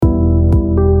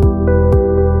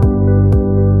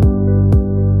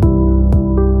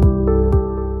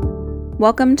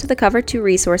Welcome to the Cover2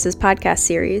 Resources podcast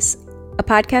series, a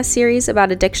podcast series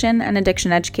about addiction and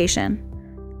addiction education.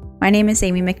 My name is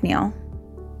Amy McNeil.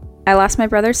 I lost my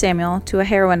brother Samuel to a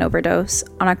heroin overdose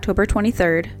on October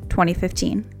 23rd,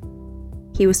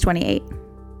 2015. He was 28.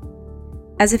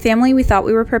 As a family, we thought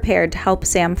we were prepared to help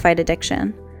Sam fight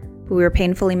addiction, but we were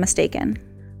painfully mistaken.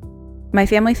 My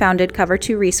family founded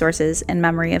Cover2 Resources in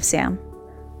memory of Sam.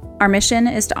 Our mission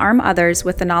is to arm others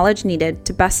with the knowledge needed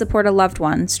to best support a loved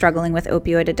one struggling with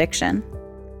opioid addiction.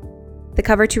 The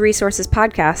Cover2 Resources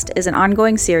podcast is an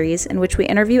ongoing series in which we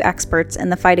interview experts in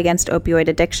the fight against opioid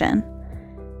addiction.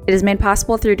 It is made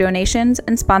possible through donations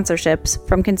and sponsorships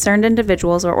from concerned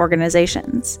individuals or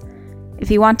organizations. If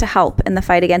you want to help in the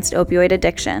fight against opioid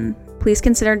addiction, please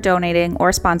consider donating or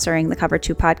sponsoring the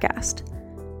Cover2 podcast.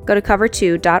 Go to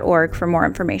cover2.org for more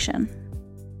information.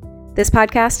 This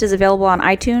podcast is available on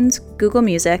iTunes, Google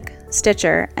Music,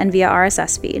 Stitcher, and via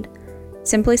RSS feed.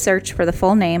 Simply search for the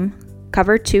full name,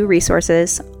 Cover2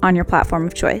 Resources, on your platform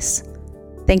of choice.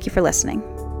 Thank you for listening.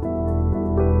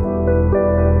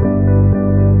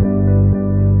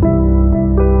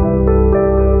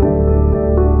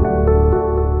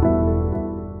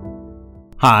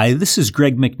 Hi, this is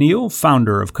Greg McNeil,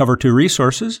 founder of Cover2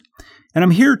 Resources, and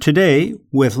I'm here today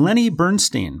with Lenny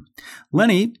Bernstein.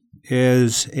 Lenny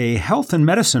is a health and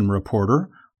medicine reporter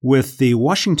with the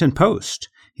Washington Post.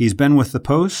 He's been with the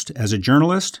Post as a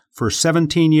journalist for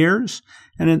 17 years,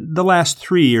 and in the last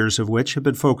 3 years of which have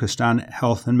been focused on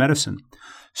health and medicine.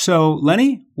 So,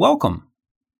 Lenny, welcome.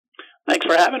 Thanks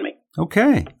for having me.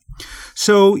 Okay.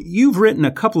 So you've written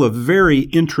a couple of very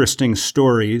interesting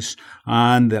stories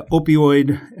on the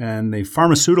opioid and the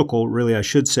pharmaceutical, really I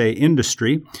should say,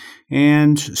 industry.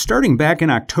 And starting back in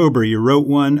October, you wrote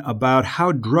one about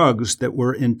how drugs that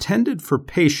were intended for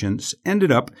patients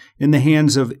ended up in the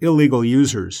hands of illegal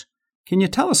users. Can you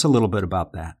tell us a little bit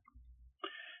about that?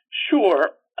 Sure.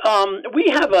 We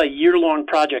have a year-long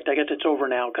project. I guess it's over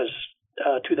now because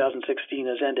 2016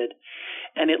 has ended.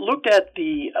 And it looked at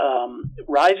the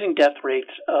rising death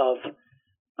rates of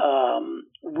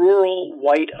rural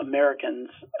white Americans,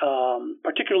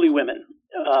 particularly women.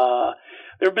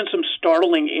 There have been some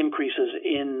startling increases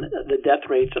in the death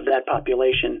rates of that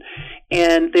population,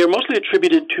 and they are mostly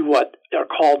attributed to what are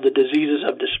called the diseases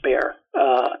of despair,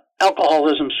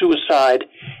 alcoholism, suicide,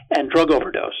 and drug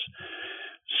overdose.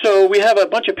 So we have a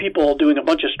bunch of people doing a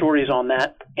bunch of stories on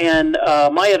that, and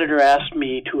my editor asked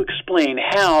me to explain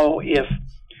how, if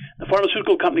the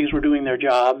pharmaceutical companies were doing their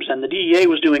jobs and the DEA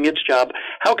was doing its job,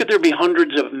 how could there be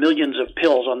hundreds of millions of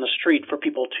pills on the street for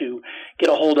people to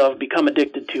get a hold of, become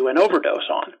addicted to, and overdose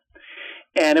on?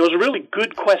 And it was a really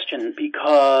good question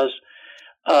because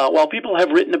while people have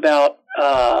written about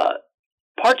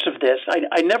parts of this,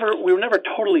 we were never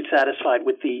totally satisfied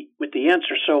with the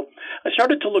answer. So I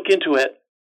started to look into it.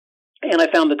 And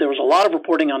I found that there was a lot of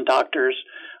reporting on doctors,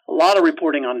 a lot of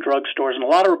reporting on drugstores, and a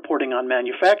lot of reporting on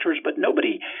manufacturers, but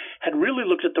nobody had really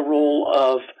looked at the role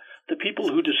of the people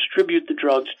who distribute the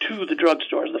drugs to the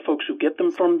drugstores, the folks who get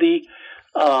them from the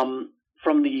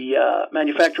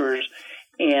manufacturers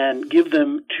and give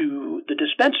them to the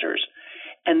dispensers.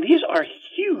 And these are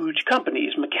huge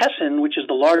companies. McKesson, which is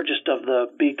the largest of the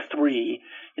big three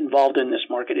involved in this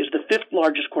market, is the fifth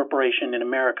largest corporation in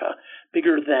America,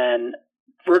 bigger than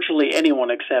virtually anyone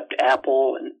except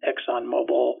Apple and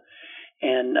ExxonMobil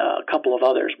and a couple of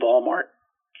others, Walmart.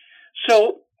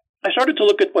 So I started to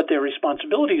look at what their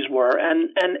responsibilities were,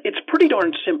 and it's pretty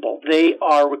darn simple. They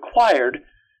are required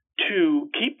to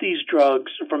keep these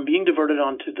drugs from being diverted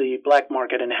onto the black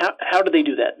market. And how do they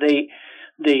do that?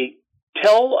 They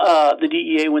tell the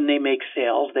DEA when they make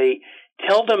sales. They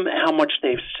tell them how much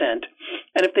they've sent.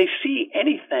 And if they see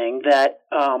anything that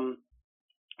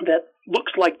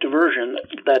looks like diversion,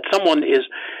 that someone is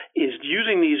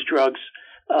using these drugs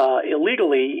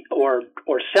illegally or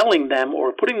selling them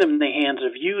or putting them in the hands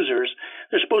of users,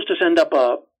 they're supposed to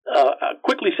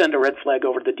quickly send a red flag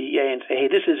over to the DEA and say, hey,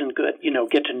 this isn't good.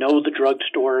 Get to know the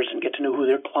drugstores and get to know who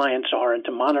their clients are and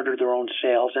to monitor their own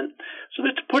sales. And so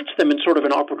this puts them in sort of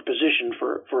an awkward position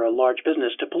for a large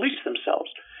business to police themselves.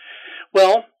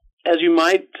 Well, as you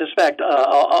might suspect,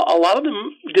 a lot of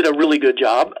them did a really good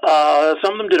job.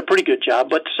 Some of them did a pretty good job,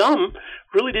 but some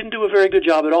really didn't do a very good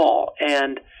job at all.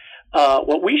 And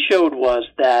what we showed was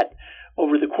that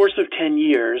over the course of 10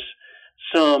 years,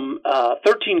 some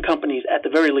 13 companies, at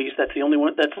the very least, that's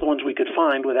the ones we could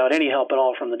find without any help at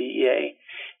all from the DEA,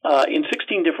 in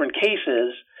 16 different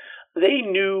cases, they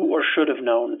knew or should have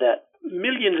known that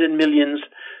millions and millions,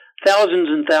 thousands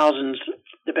and thousands,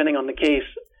 depending on the case,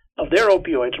 of their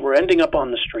opioids were ending up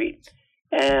on the street,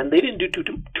 and they didn't do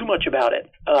too much about it.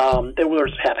 There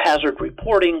was haphazard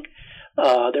reporting.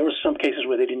 There was some cases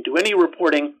where they didn't do any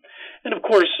reporting. And of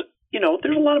course,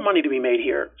 there's a lot of money to be made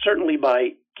here, certainly by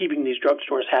keeping these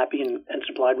drugstores happy and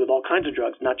supplied with all kinds of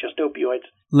drugs, not just opioids.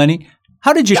 Lenny,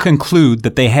 how did you conclude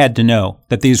that they had to know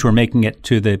that these were making it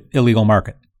to the illegal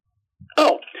market?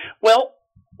 Oh, well,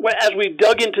 as we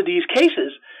dug into these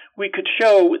cases, we could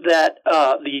show that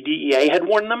the DEA had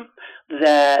warned them,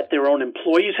 that their own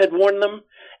employees had warned them,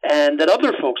 and that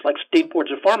other folks like state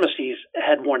boards of pharmacies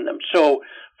had warned them. So,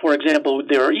 for example,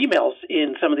 there are emails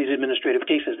in some of these administrative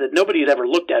cases that nobody had ever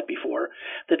looked at before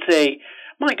that say,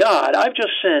 my God, I've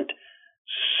just sent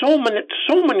so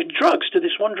many drugs to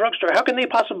this one drugstore. How can they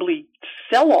possibly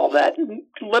sell all that,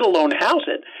 let alone house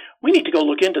it? We need to go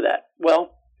look into that.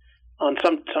 Well,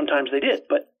 sometimes they did,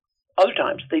 but other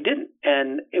times they didn't.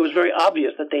 And it was very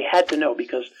obvious that they had to know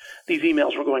because these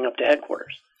emails were going up to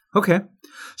headquarters. Okay.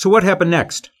 So what happened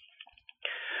next?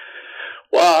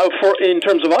 In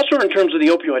terms of us or in terms of the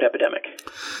opioid epidemic?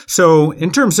 So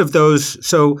in terms of those,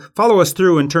 follow us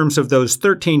through in terms of those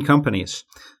 13 companies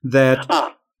that...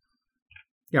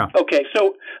 Yeah. Okay,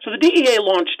 so the DEA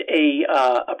launched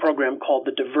a program called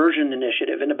the Diversion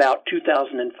Initiative in about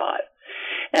 2005.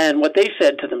 And what they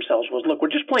said to themselves was, look, we're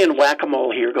just playing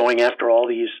whack-a-mole here going after all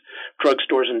these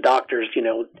drugstores and doctors,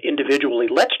 individually.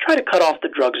 Let's try to cut off the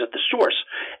drugs at the source,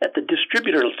 at the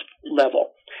distributor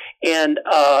level. And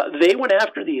they went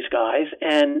after these guys,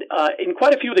 and in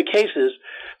quite a few of the cases,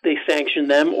 they sanctioned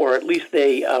them, or at least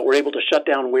they were able to shut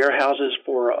down warehouses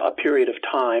for a period of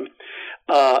time.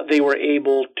 They were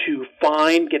able to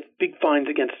get big fines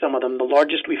against some of them. The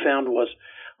largest we found was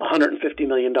 $150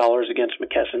 million against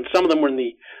McKesson. Some of them were in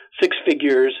the six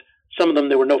figures. Some of them,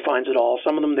 there were no fines at all.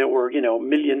 Some of them, there were,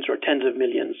 millions or tens of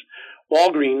millions.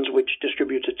 Walgreens, which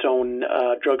distributes its own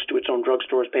drugs to its own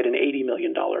drugstores, paid an $80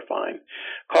 million fine.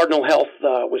 Cardinal Health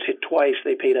was hit twice.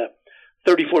 They paid a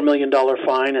 $34 million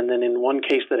fine, and then in one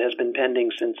case that has been pending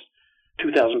since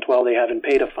 2012, they haven't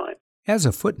paid a fine. As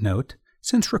a footnote,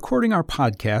 since recording our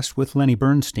podcast with Lenny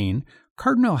Bernstein,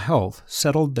 Cardinal Health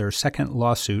settled their second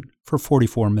lawsuit for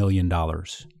 $44 million.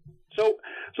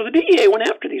 So the DEA went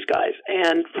after these guys,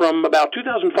 and from about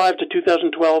 2005 to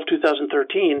 2012,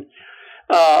 2013,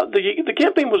 the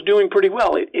campaign was doing pretty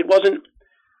well. It wasn't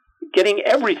getting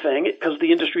everything because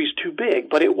the industry is too big,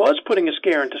 but it was putting a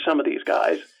scare into some of these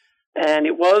guys, and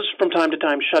it was from time to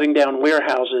time shutting down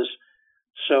warehouses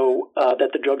so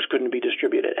that the drugs couldn't be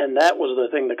distributed. And that was the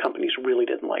thing the companies really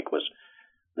didn't like, was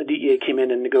the DEA came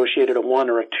in and negotiated a 1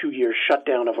 or a 2 year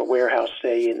shutdown of a warehouse,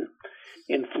 say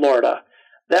in Florida.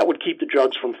 That would keep the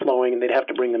drugs from flowing, and they'd have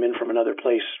to bring them in from another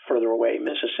place further away,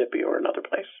 Mississippi or another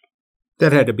place.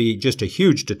 That had to be just a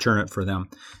huge deterrent for them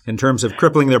in terms of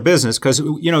crippling their business, because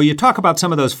you talk about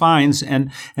some of those fines,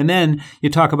 and then you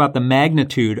talk about the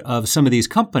magnitude of some of these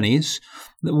companies.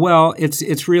 Well,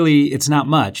 it's not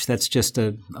much. That's just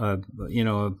a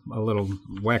little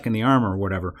whack in the arm or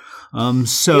whatever.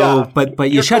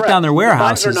 But you shut down their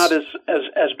warehouses. The fines are not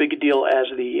as big a deal as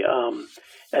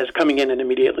as coming in and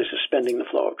immediately suspending the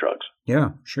flow of drugs. Yeah,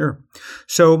 sure.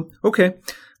 So okay.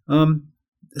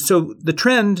 So the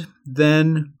trend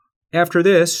then, after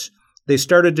this, they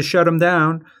started to shut them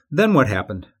down. Then what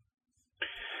happened?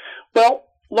 Well,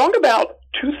 long about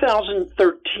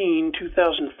 2013,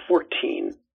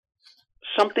 2014,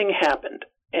 something happened.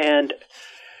 And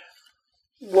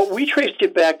what we traced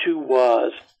it back to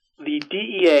was the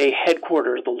DEA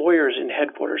headquarters, the lawyers in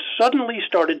headquarters, suddenly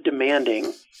started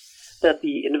demanding that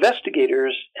the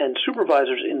investigators and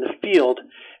supervisors in the field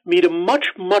meet a much,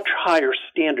 much higher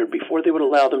standard before they would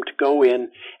allow them to go in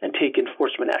and take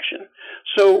enforcement action.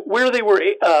 So where they were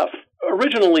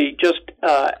originally just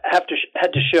had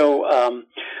to show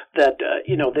that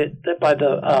by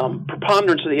the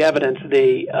preponderance of the evidence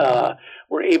they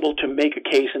were able to make a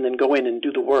case and then go in and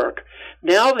do the work.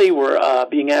 Now they were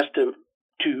being asked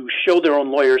to show their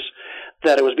own lawyers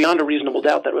that it was beyond a reasonable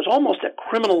doubt, that it was almost a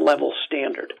criminal level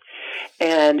standard.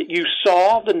 And you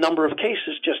saw the number of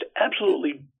cases just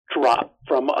absolutely drop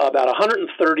from about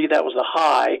 130, that was the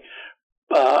high,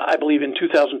 I believe in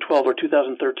 2012 or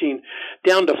 2013,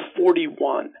 down to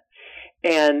 41.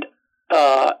 And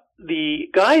the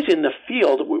guys in the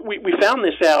field, we found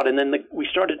this out, and then we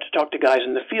started to talk to guys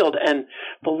in the field, and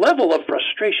the level of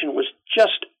frustration was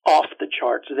just off the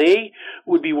charts. They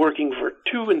would be working for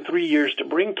 2 and 3 years to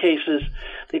bring cases.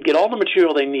 They'd get all the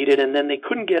material they needed, and then they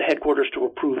couldn't get headquarters to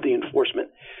approve the enforcement.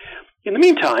 In the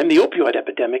meantime, the opioid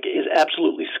epidemic is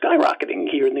absolutely skyrocketing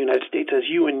here in the United States, as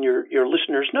you and your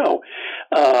listeners know.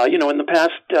 In the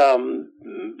past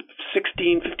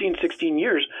 16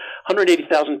 years,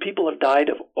 180,000 people have died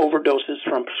of overdoses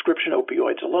from prescription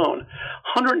opioids alone.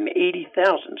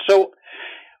 180,000. So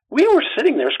we were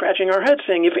sitting there scratching our heads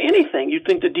saying, if anything, you'd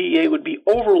think the DEA would be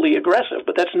overly aggressive,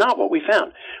 but that's not what we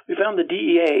found. We found the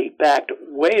DEA backed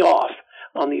way off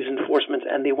on these enforcements,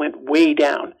 and they went way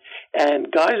down.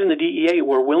 And guys in the DEA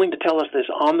were willing to tell us this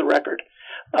on the record,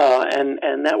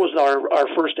 and that was our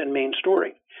first and main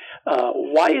story.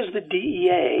 Why is the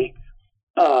DEA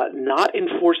not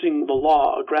enforcing the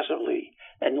law aggressively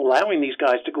and allowing these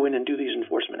guys to go in and do these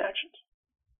enforcement actions?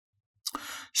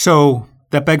 So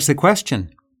that begs the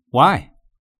question, why?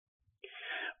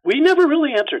 We never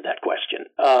really answered that question.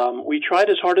 We tried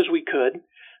as hard as we could.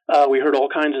 We heard all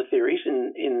kinds of theories.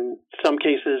 In some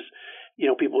cases,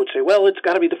 people would say, well, it's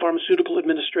got to be the pharmaceutical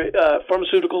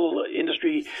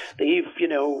industry. They've,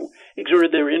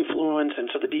 exerted their influence, and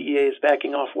so the DEA is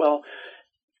backing off. Well,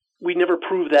 we never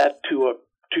proved that to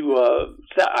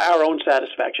our own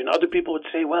satisfaction. Other people would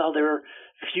say, well, there are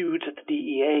feuds at the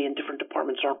DEA and different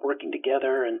departments aren't working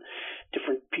together and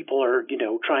different people are,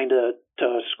 trying to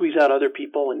squeeze out other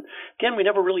people. And again, we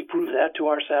never really proved that to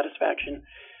our satisfaction.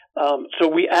 So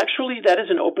that is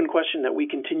an open question that we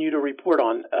continue to report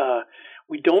on.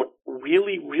 We don't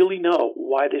really know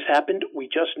why this happened. We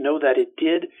just know that it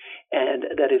did, and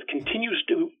that it continues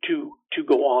to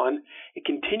go on. It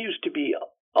continues to be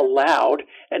allowed,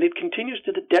 and it continues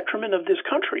to the detriment of this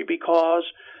country because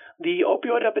the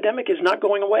opioid epidemic is not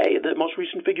going away. The most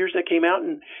recent figures that came out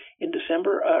in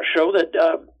December show that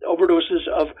overdoses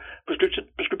of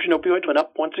prescription opioids went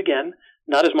up once again,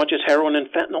 not as much as heroin and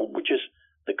fentanyl, which is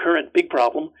the current big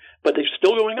problem, but they're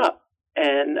still going up.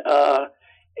 And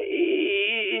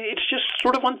it's just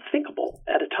sort of unthinkable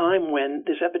at a time when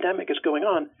this epidemic is going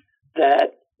on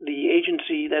that the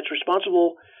agency that's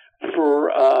responsible for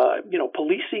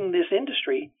policing this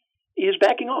industry is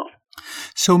backing off.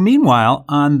 So meanwhile,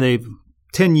 on the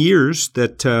 10 years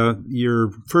that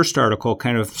your first article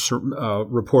kind of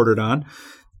reported on,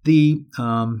 the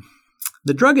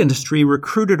drug industry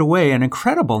recruited away an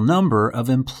incredible number of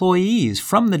employees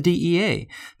from the DEA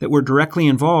that were directly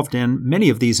involved in many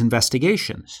of these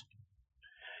investigations.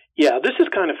 Yeah, this is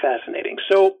kind of fascinating.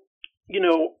 So,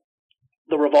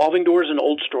 the revolving door is an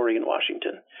old story in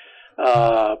Washington.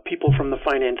 People from the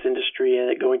finance industry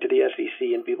going to the SEC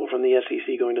and people from the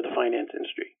SEC going to the finance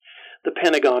industry. The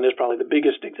Pentagon is probably the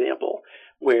biggest example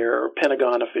where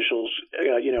Pentagon officials,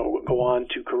 go on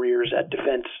to careers at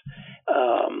defense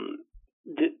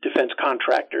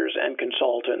contractors and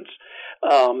consultants.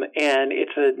 And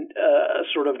it's a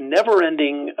sort of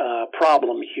never-ending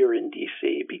problem here in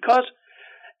D.C. because,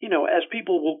 as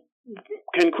people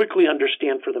can quickly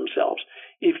understand for themselves,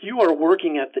 if you are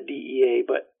working at the DEA,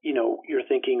 but, you're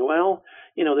thinking, well,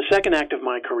 the second act of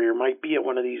my career might be at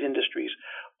one of these industries.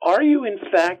 Are you, in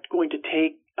fact, going to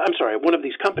take, one of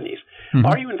these companies, mm-hmm.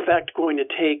 Are you, in fact, going to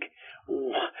take,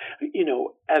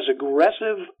 as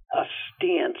aggressive a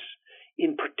stance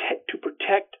to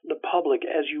protect the public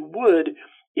as you would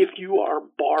if you are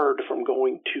barred from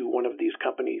going to one of these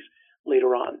companies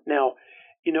later on? Now,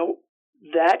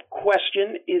 that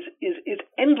question is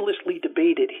endlessly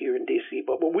debated here in D.C.,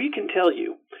 but what we can tell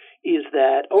you is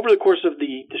that over the course of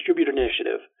the distributor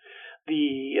initiative,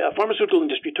 the pharmaceutical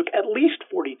industry took at least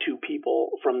 42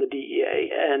 people from the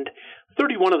DEA, and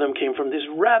 31 of them came from this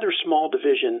rather small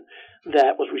division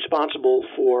that was responsible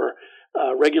for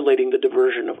regulating the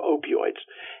diversion of opioids.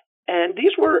 And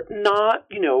these were not,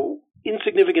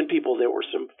 insignificant people. There were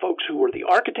some folks who were the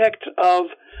architect of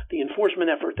the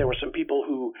enforcement effort. There were some people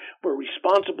who were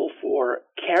responsible for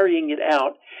carrying it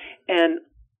out. And,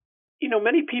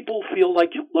 many people feel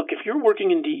like, look, if you're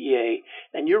working in DEA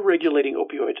and you're regulating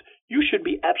opioids, you should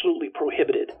be absolutely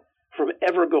prohibited from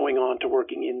ever going on to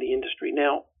working in the industry.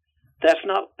 Now, that's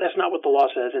not what the law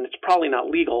says, and it's probably not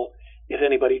legal if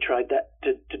anybody tried that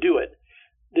to do it.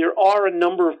 There are a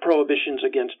number of prohibitions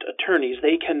against attorneys.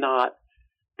 They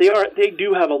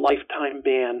do have a lifetime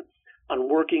ban on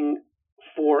working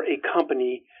for a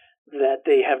company that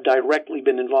they have directly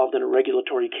been involved in a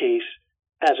regulatory case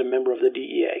as a member of the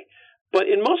DEA. But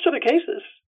in most other cases,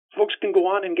 folks can go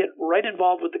on and get right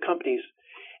involved with the companies.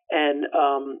 And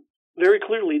very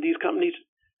clearly, these companies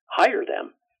hire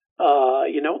them.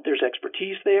 There's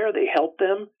expertise there. They help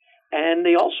them. And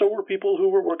they also were people who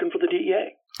were working for the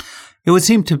DEA. It would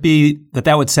seem to be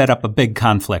that would set up a big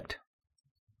conflict.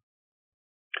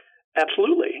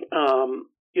 Absolutely.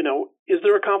 Is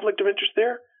there a conflict of interest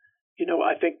there?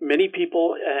 I think many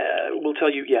people will tell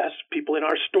you yes. People in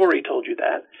our story told you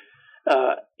that.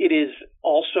 It is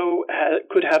also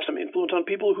could have some influence on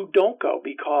people who don't go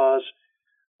because,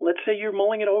 let's say you're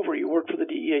mulling it over. You work for the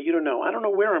DEA. You don't know. I don't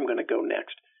know where I'm going to go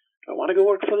next. Do I want to go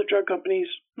work for the drug companies?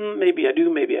 Maybe I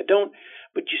do. Maybe I don't.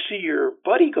 But you see your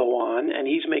buddy go on, and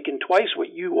he's making twice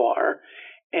what you are,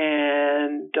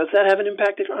 And does that have an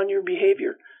impact on your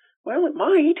behavior? Well, it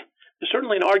might. There's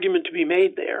certainly an argument to be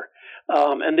made there.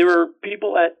 And there are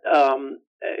people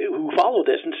who follow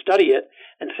this and study it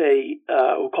and say,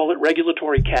 who call it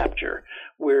regulatory capture,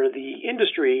 where the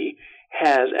industry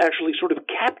has actually sort of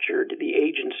captured the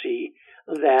agency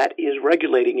that is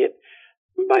regulating it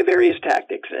by various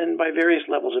tactics and by various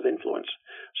levels of influence.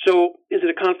 So is it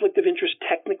a conflict of interest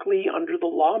technically under the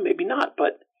law? Maybe not,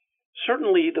 but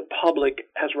certainly the public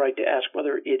has a right to ask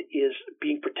whether it is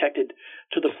being protected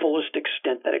to the fullest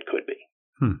extent that it could be.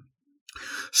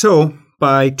 So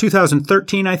by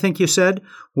 2013, I think you said,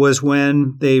 was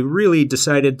when they really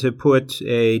decided to put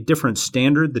a different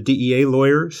standard. The DEA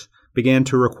lawyers began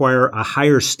to require a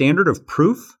higher standard of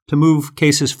proof to move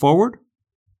cases forward?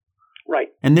 Right.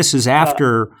 And this is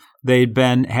after they'd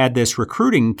had this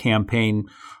recruiting campaign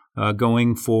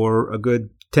going for a good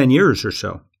 10 years or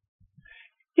so.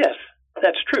 Yes,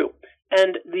 that's true.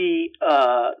 And the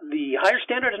higher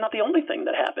standard is not the only thing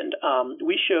that happened.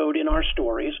 We showed in our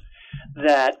stories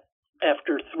that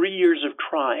after 3 years of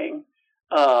trying,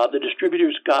 the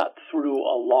distributors got through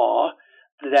a law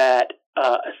that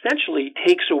essentially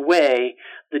takes away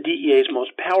the DEA's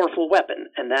most powerful weapon,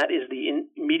 and that is the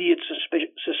immediate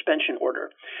suspension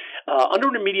order. Under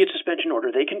an immediate suspension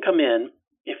order, they can come in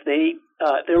if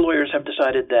their lawyers have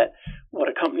decided that what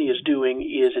a company is doing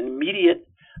is an immediate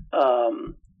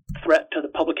threat to the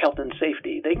public health and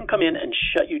safety. They can come in and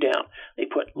shut you down. They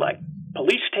put like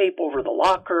police tape over the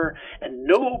locker, and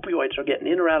no opioids are getting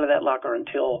in or out of that locker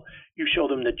until you show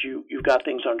them that you've got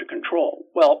things under control.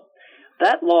 Well,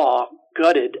 that law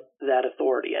gutted that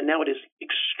authority, and now it is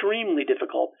extremely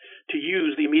difficult to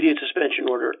use the immediate suspension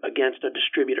order against a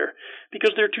distributor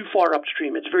because they're too far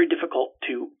upstream. It's very difficult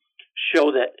to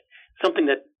show that something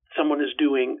that someone is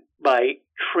doing by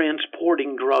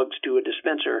transporting drugs to a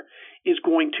dispenser is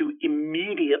going to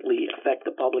immediately affect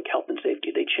the public health and safety.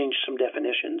 They changed some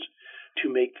definitions to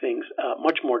make things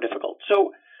much more difficult.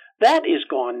 So that is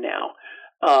gone now.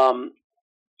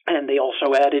 And they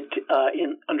also added,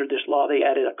 under this law, they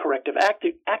added a corrective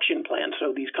action plan.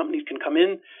 So these companies can come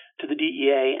in to the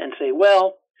DEA and say,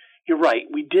 well, you're right,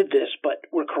 we did this, but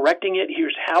we're correcting it.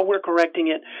 Here's how we're correcting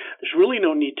it. There's really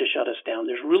no need to shut us down.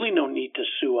 There's really no need to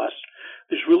sue us.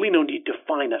 There's really no need to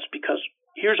fine us because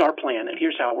here's our plan and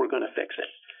here's how we're going to fix it.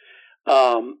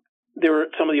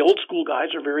 Some of the old school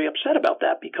guys are very upset about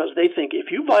that because they think if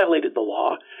you violated the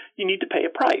law, you need to pay a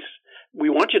price. We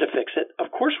want you to fix it.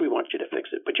 Of course we want you to fix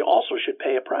it, but you also should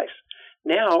pay a price.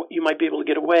 Now you might be able to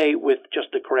get away with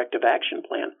just the corrective action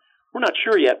plan. We're not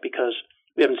sure yet because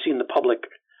we haven't seen the public.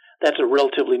 That's a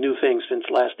relatively new thing since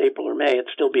last April or May.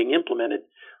 It's still being implemented,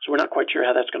 so we're not quite sure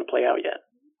how that's going to play out yet.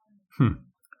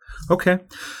 Okay.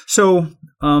 So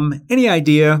any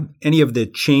idea, any of the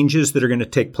changes that are going to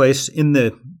take place in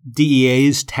the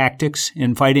DEA's tactics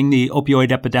in fighting the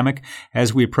opioid epidemic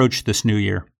as we approach this new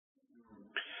year?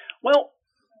 Well,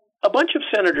 a bunch of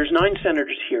senators, 9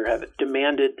 senators here, have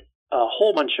demanded a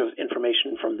whole bunch of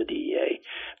information from the DEA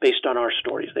based on our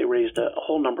stories. They raised a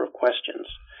whole number of questions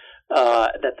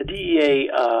that the DEA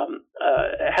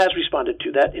has responded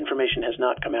to. That information has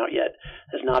not come out yet,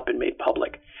 has not been made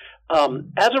public.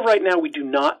 As of right now, we do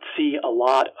not see a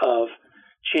lot of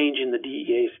change in the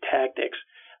DEA's tactics,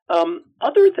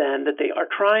 other than that they are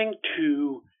trying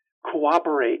to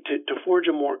cooperate, to forge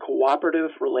a more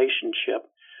cooperative relationship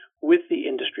with the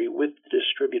industry, with the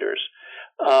distributors.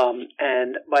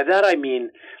 And by that I mean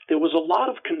there was a lot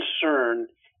of concern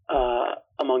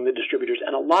among the distributors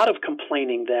and a lot of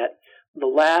complaining that the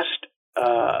last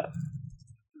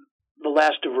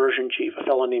diversion chief, a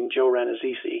fellow named Joe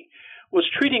Ranazisi, was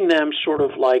treating them sort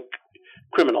of like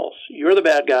criminals. You're the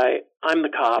bad guy. I'm the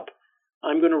cop.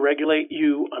 I'm going to regulate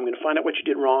you. I'm going to find out what you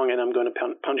did wrong, and I'm going to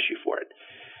punish you for it.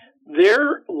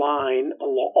 Their line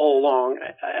all along,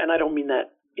 and I don't mean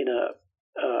that in a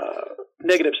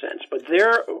negative sense, but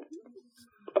their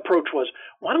approach was,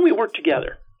 why don't we work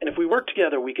together? And if we work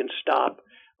together, we can stop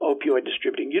opioid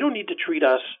distributing. You don't need to treat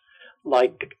us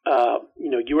like,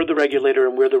 you're the regulator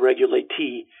and we're the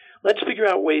regulatee. Let's figure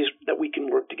out ways that we can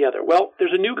work together. Well,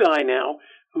 there's a new guy now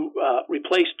who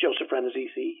replaced Joseph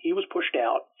Ranazisi. He was pushed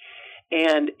out,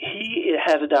 and he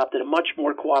has adopted a much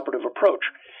more cooperative approach.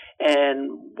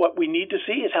 And what we need to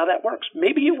see is how that works.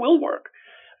 Maybe it will work.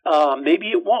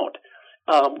 Maybe it won't.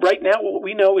 Right now, what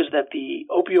we know is that the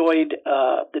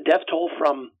death toll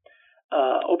from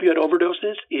opioid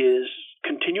overdoses is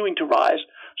continuing to rise.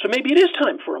 So maybe it is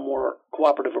time for a more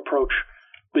cooperative approach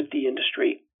with the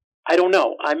industry. I don't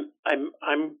know.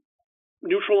 I'm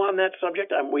neutral on that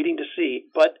subject. I'm waiting to see.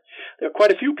 But there are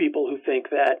quite a few people who think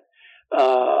that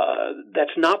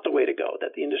that's not the way to go,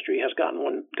 that the industry has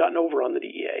gotten over on the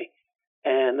DEA,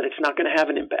 and that it's not going to have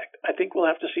an impact. I think we'll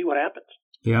have to see what happens.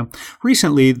 Yeah.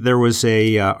 Recently, there was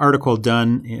a article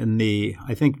done in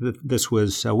I think this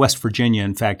was West Virginia.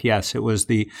 In fact, yes, it was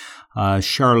the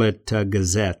Charlotte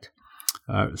Gazette.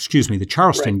 The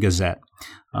Charleston Right. Gazette.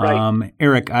 Right.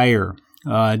 Eric Iyer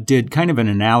did kind of an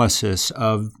analysis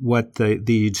of what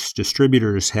these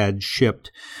distributors had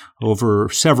shipped over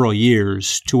several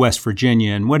years to West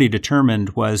Virginia, and what he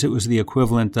determined was it was the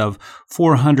equivalent of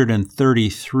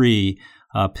 433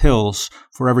 pills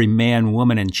for every man,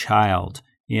 woman, and child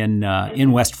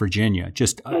in West Virginia.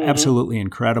 Just absolutely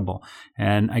incredible.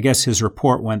 And I guess his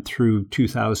report went through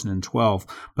 2012.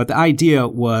 But the idea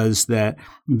was that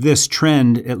this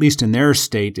trend, at least in their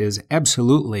state, is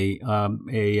absolutely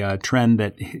a trend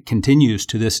that continues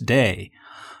to this day.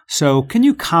 So can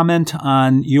you comment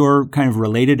on your kind of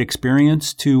related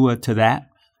experience to that?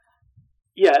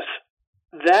 Yes,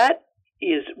 that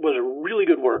was a really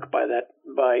good work by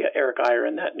Eric Iyer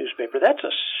in that newspaper. That's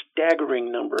a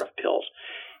staggering number of pills.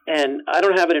 And I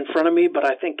don't have it in front of me, but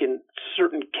I think in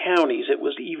certain counties it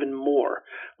was even more.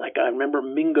 Like I remember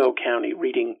Mingo County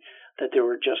reading that there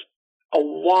were just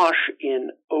awash in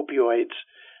opioids,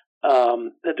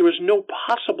 that there was no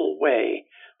possible way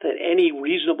that any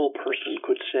reasonable person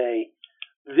could say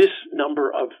this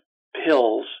number of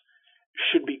pills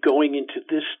should be going into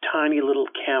this tiny little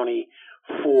county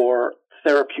for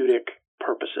therapeutic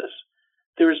purposes.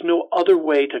 There is no other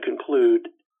way to conclude.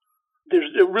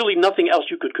 There's really nothing else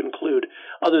you could conclude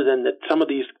other than that some of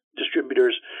these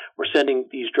distributors were sending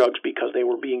these drugs because they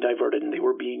were being diverted and they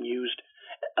were being used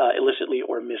illicitly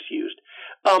or misused.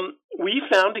 We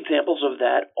found examples of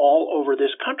that all over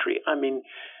this country. I mean,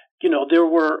 there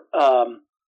were,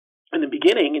 in the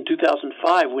beginning, in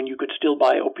 2005, when you could still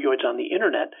buy opioids on the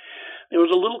internet, there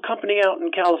was a little company out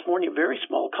in California, a very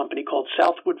small company called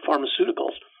Southwood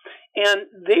Pharmaceuticals, and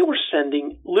they were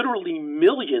sending literally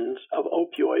millions of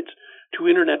opioids to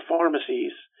internet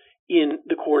pharmacies in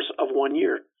the course of 1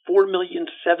 year. 4 million,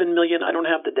 7 million, I don't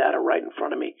have the data right in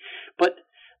front of me. But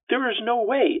there is no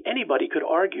way anybody could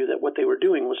argue that what they were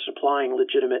doing was supplying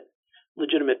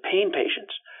legitimate pain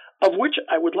patients, of which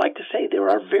I would like to say there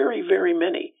are very, very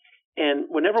many. And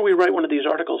whenever we write one of these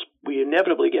articles, we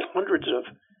inevitably get hundreds of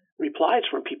replies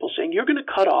from people saying, you're going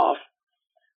to cut off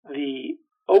the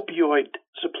opioid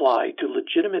supply to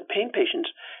legitimate pain patients,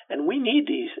 and we need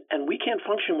these, and we can't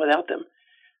function without them.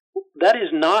 That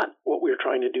is not what we're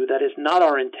trying to do. That is not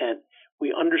our intent.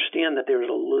 We understand that there is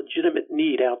a legitimate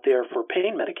need out there for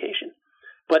pain medication.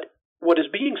 But what is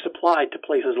being supplied to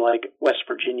places like West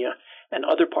Virginia and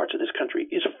other parts of this country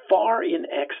is far in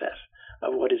excess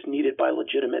of what is needed by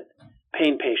legitimate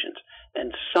pain patients.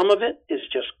 And some of it is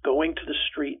just going to the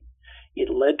street. It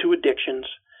led to addictions.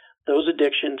 Those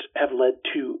addictions have led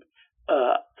to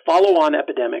follow-on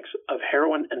epidemics of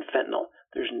heroin and fentanyl.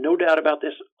 There's no doubt about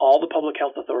this. All the public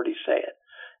health authorities say it.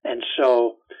 And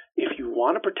so if you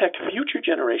want to protect future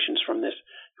generations from this,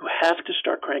 you have to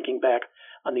start cranking back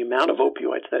on the amount of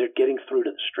opioids that are getting through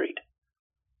to the street.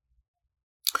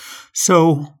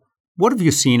 So what have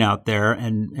you seen out there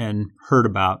and heard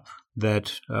about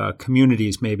that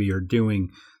communities maybe are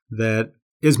doing that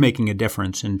is making a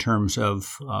difference in terms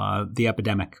of the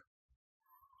epidemic?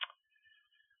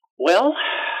 Well,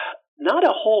 not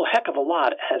a whole heck of a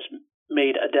lot has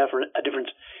made a difference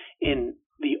in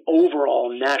the overall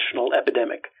national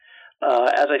epidemic.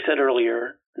 As I said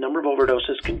earlier, the number of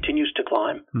overdoses continues to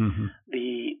climb. Mm-hmm.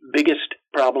 The biggest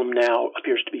problem now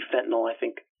appears to be fentanyl. I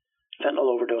think fentanyl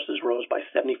overdoses rose by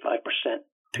 75%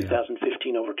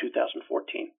 2015 over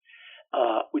 2014,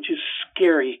 which is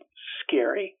scary.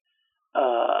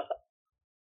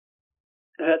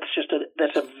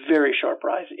 That's a very sharp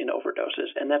rise in overdoses,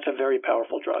 and that's a very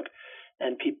powerful drug.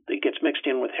 And it gets mixed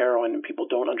in with heroin, and people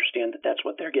don't understand that that's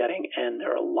what they're getting, and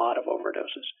there are a lot of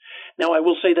overdoses. Now, I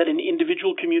will say that in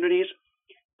individual communities,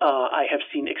 I have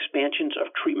seen expansions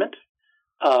of treatment,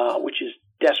 which is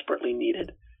desperately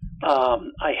needed.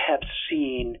 I have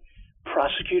seen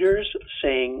prosecutors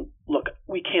saying, look,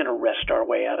 we can't arrest our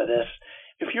way out of this.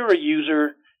 If you're a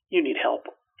user, you need help.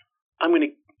 I'm going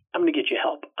to get you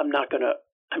help. I'm not going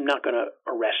to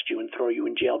arrest you and throw you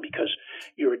in jail because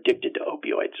you're addicted to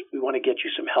opioids. We want to get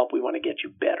you some help. We want to get you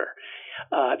better.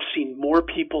 I've seen more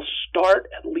people start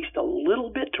at least a little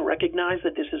bit to recognize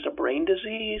that this is a brain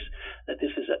disease, that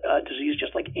this is a disease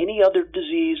just like any other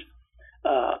disease,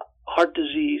 heart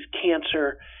disease,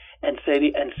 cancer, and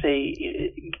say,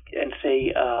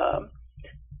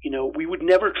 we would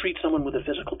never treat someone with a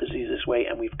physical disease this way,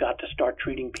 and we've got to start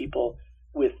treating people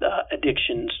with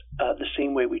addictions the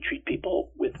same way we treat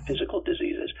people with physical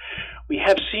diseases.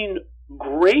 have seen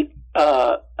great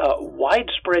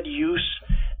widespread use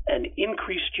and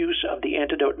increased use of the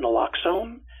antidote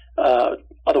naloxone,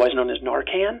 otherwise known as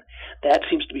Narcan. That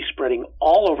seems to be spreading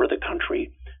all over the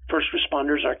country. First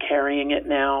responders are carrying it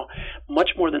now,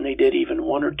 much more than they did even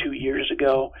 1 or 2 years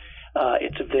ago.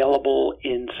 It's available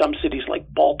in some cities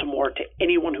like Baltimore to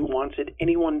anyone who wants it,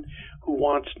 anyone who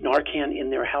wants Narcan in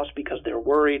their house because they're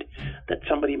worried that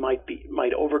somebody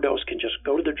might overdose can just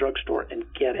go to the drugstore and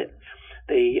get it.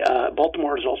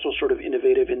 Baltimore is also sort of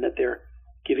innovative in that they're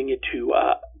giving it to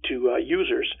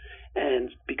users, and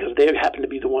because they happen to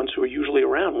be the ones who are usually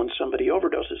around when somebody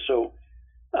overdoses, so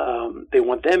they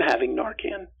want them having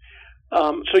Narcan.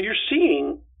 So you're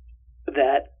seeing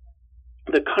that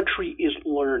the country is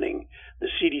learning. The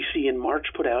CDC in March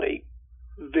put out a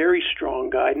very strong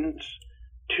guidance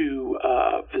to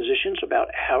physicians about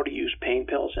how to use pain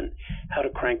pills and how to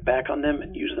crank back on them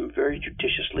and use them very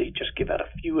judiciously. Just give out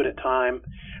a few at a time.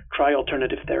 Try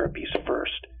alternative therapies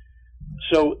first.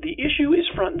 So the issue is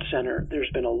front and center.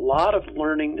 There's been a lot of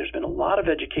learning. There's been a lot of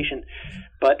education,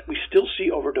 but we still see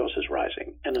overdoses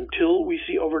rising. And until we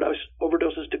see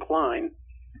overdoses decline,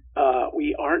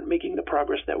 we aren't making the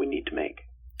progress that we need to make.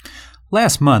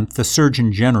 Last month, the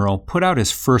Surgeon General put out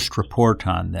his first report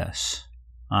on this,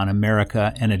 on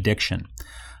America and addiction.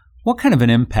 What kind of an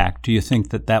impact do you think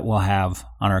that will have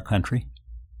on our country?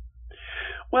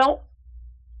 Well,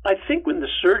 I think when the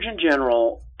Surgeon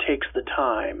General takes the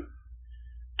time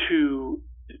to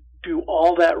do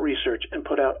all that research and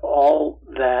put out all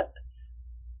that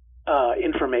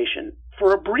information,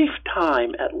 for a brief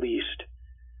time at least,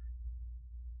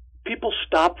 people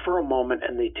stop for a moment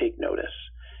and they take notice.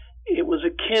 It was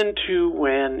akin to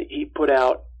when he put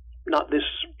out, not this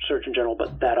Surgeon General,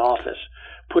 but that office,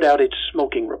 put out its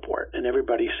smoking report, and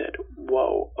everybody said,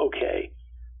 whoa, okay,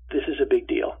 this is a big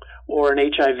deal. Or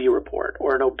an HIV report,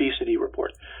 or an obesity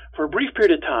report. For a brief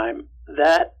period of time,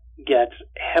 that gets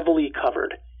heavily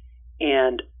covered,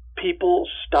 and people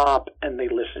stop and they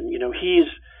listen. You know, he's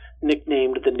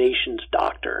nicknamed the nation's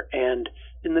doctor, and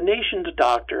in the nation's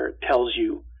doctor tells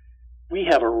you, we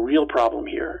have a real problem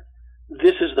here.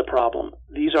 This is the problem.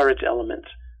 These are its elements.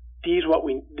 This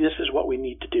is what we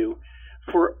need to do.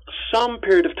 For some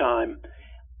period of time,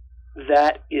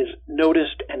 that is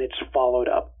noticed and it's followed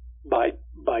up by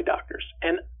doctors.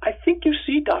 And I think you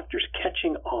see doctors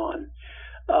catching on.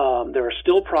 There are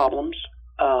still problems,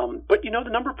 but you know, the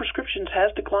number of prescriptions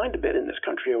has declined a bit in this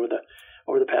country over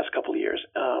the past couple of years,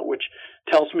 which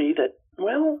tells me that,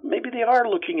 well, maybe they are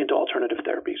looking into alternative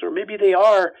therapies, or maybe they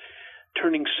are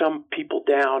turning some people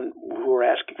down who are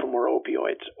asking for more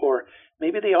opioids, or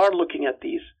maybe they are looking at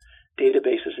these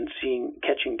databases and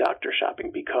catching doctor shopping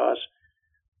because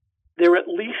they're at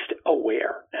least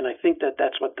aware. And I think that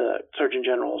that's what the Surgeon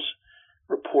General's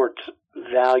report's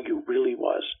value really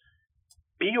was.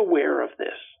 Be aware of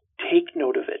this. Take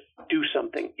note of it. Do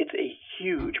something. It's a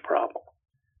huge problem.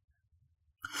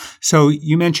 So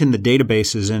you mentioned the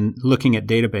databases and looking at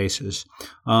databases.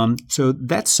 So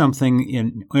that's something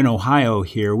in Ohio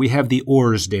here. We have the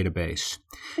ORS database.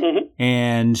 Mm-hmm.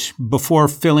 And before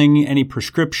filling any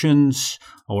prescriptions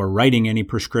or writing any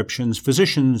prescriptions,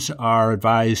 physicians are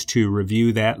advised to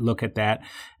review that, look at that,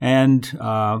 and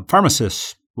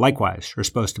pharmacists likewise are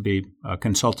supposed to be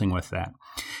consulting with that.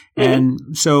 Mm-hmm.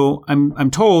 And so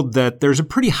I'm told that there's a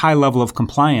pretty high level of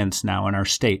compliance now in our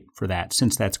state for that,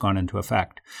 since that's gone into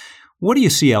effect. What do you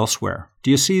see elsewhere?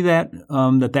 Do you see that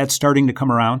that's starting to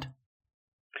come around?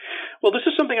 Well, this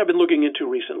is something I've been looking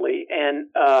into recently, and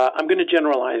I'm going to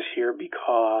generalize here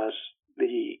because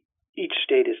each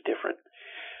state is different.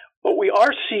 What we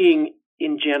are seeing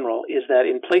in general is that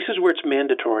in places where it's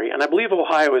mandatory, and I believe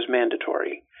Ohio is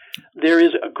mandatory, there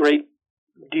is a great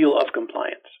deal of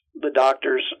compliance. The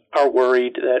doctors are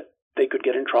worried that they could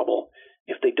get in trouble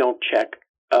if they don't check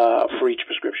for each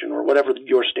prescription or whatever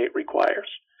your state requires.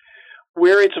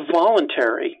 Where it's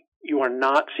voluntary, you are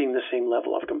not seeing the same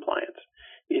level of compliance.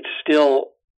 It's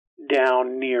still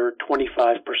down near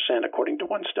 25%, according to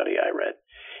one study I read,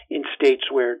 in states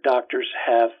where doctors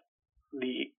have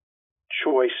the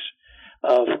choice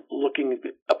of looking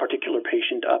a particular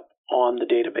patient up on the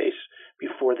database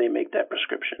before they make that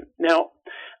prescription. Now,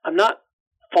 I'm not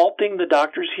faulting the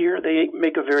doctors here. They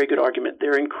make a very good argument.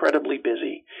 They're incredibly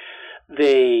busy.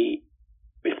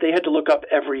 If they had to look up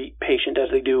every patient, as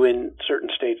they do in certain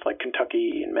states like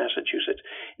Kentucky and Massachusetts,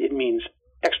 it means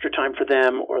extra time for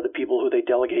them or the people who they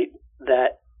delegate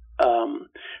that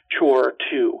chore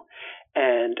to.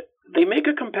 And they make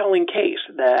a compelling case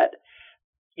that,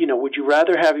 you know, would you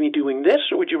rather have me doing this,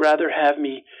 or would you rather have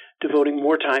me devoting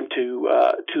more time to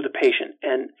the patient?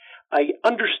 And I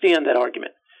understand that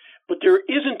argument. But there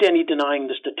isn't any denying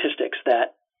the statistics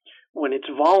that when it's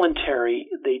voluntary,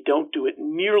 they don't do it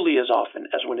nearly as often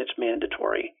as when it's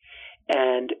mandatory.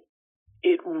 And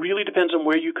it really depends on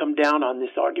where you come down on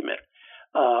this argument,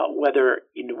 whether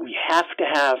we have to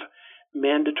have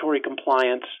mandatory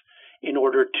compliance in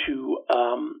order to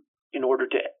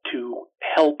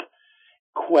help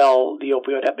quell the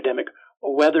opioid epidemic,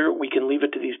 or whether we can leave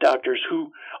it to these doctors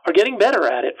who are getting better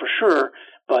at it for sure,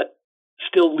 but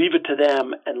still leave it to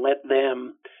them and let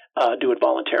them do it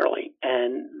voluntarily.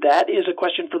 And that is a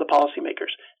question for the policymakers.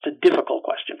 It's a difficult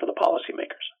question for the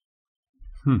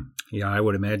policymakers. Yeah, I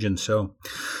would imagine so.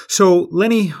 So,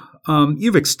 Lenny,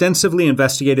 you've extensively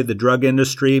investigated the drug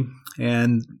industry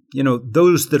and,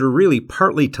 those that are really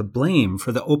partly to blame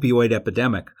for the opioid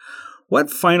epidemic.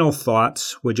 What final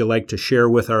thoughts would you like to share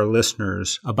with our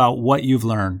listeners about what you've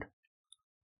learned?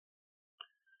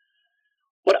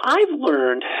 What I've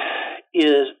learned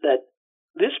is that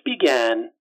this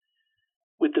began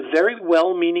with the very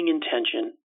well-meaning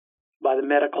intention by the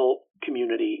medical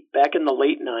community back in the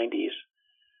late 90s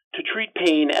to treat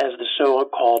pain as the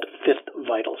so-called fifth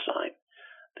vital sign.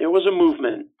 There was a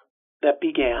movement that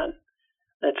began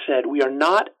that said, we are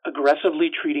not aggressively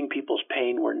treating people's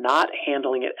pain. We're not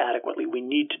handling it adequately. We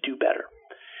need to do better.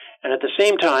 And at the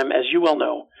same time, as you well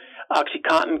know,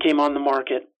 OxyContin came on the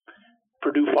market.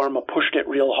 Purdue Pharma pushed it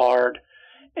real hard,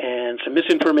 and some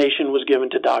misinformation was given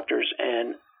to doctors,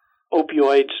 and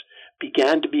opioids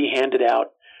began to be handed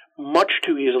out much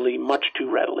too easily, much too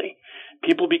readily.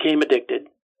 People became addicted,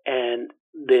 and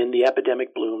then the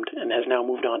epidemic bloomed and has now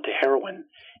moved on to heroin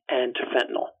and to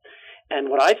fentanyl. And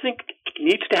what I think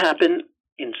needs to happen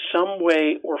in some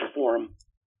way or form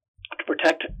to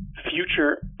protect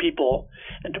future people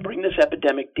and to bring this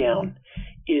epidemic down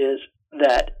is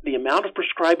that the amount of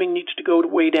prescribing needs to go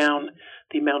way down,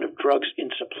 the amount of drugs in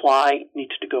supply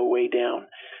needs to go way down,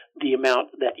 the amount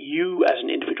that you as an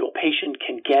individual patient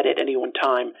can get at any one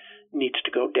time needs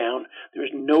to go down. There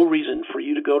is no reason for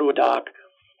you to go to a doc,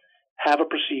 have a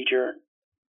procedure,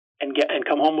 and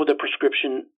come home with a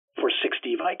prescription for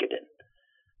 60 Vicodin.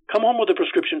 Come home with a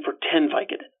prescription for 10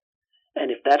 Vicodin. And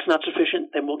if that's not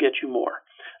sufficient, then we'll get you more.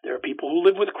 There are people who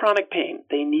live with chronic pain.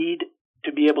 They need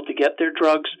to be able to get their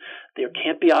drugs. There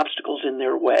can't be obstacles in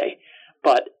their way.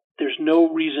 But there's no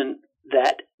reason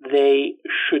that they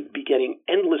should be getting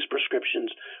endless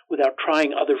prescriptions without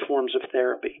trying other forms of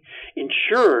therapy.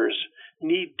 Insurers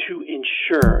need to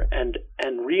insure and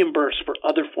reimburse for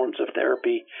other forms of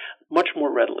therapy much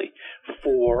more readily,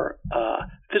 for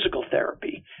physical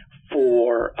therapy,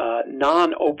 for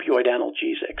non-opioid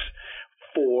analgesics,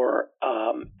 for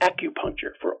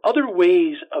acupuncture, for other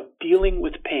ways of dealing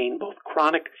with pain, both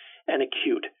chronic and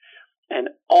acute. And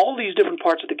all these different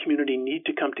parts of the community need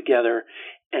to come together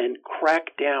and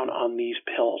crack down on these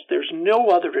pills. There's no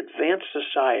other advanced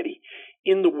society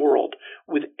in the world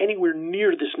with anywhere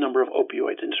near this number of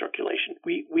opioids in circulation.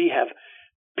 We have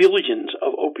billions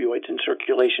of opioids in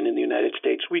circulation in the United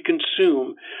States. We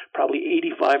consume probably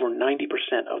 85 or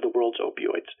 90% of the world's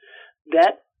opioids.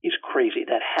 That is crazy.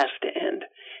 That has to end.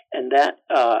 And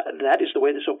that is the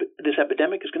way this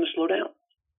epidemic is going to slow down.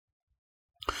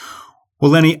 Well,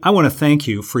 Lenny, I want to thank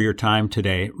you for your time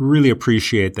today. Really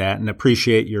appreciate that and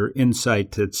appreciate your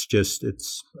insight.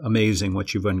 It's amazing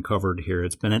what you've uncovered here.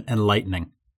 It's been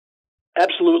enlightening.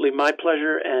 Absolutely. My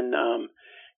pleasure. And,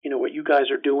 what you guys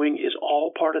are doing is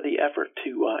all part of the effort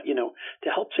to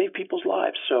help save people's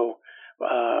lives. So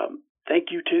thank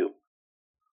you, too.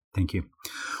 Thank you.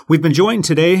 We've been joined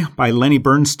today by Lenny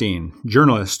Bernstein,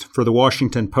 journalist for The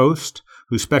Washington Post,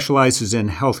 who specializes in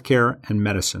healthcare and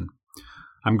medicine.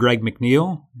 I'm Greg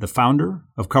McNeil, the founder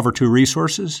of Cover2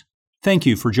 Resources. Thank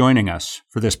you for joining us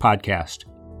for this podcast.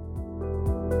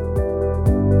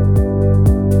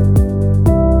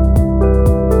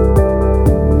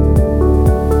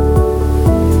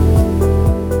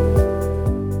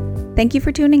 Thank you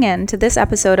for tuning in to this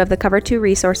episode of the Cover2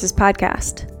 Resources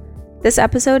podcast. This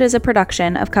episode is a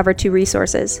production of Cover2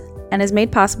 Resources and is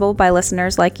made possible by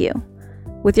listeners like you.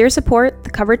 With your support, the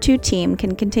Cover2 team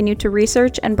can continue to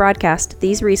research and broadcast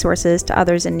these resources to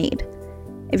others in need.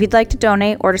 If you'd like to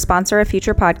donate or to sponsor a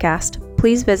future podcast,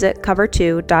 please visit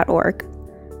cover2.org.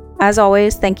 As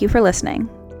always, thank you for listening.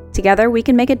 Together, we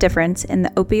can make a difference in the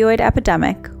opioid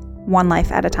epidemic, one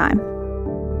life at a time.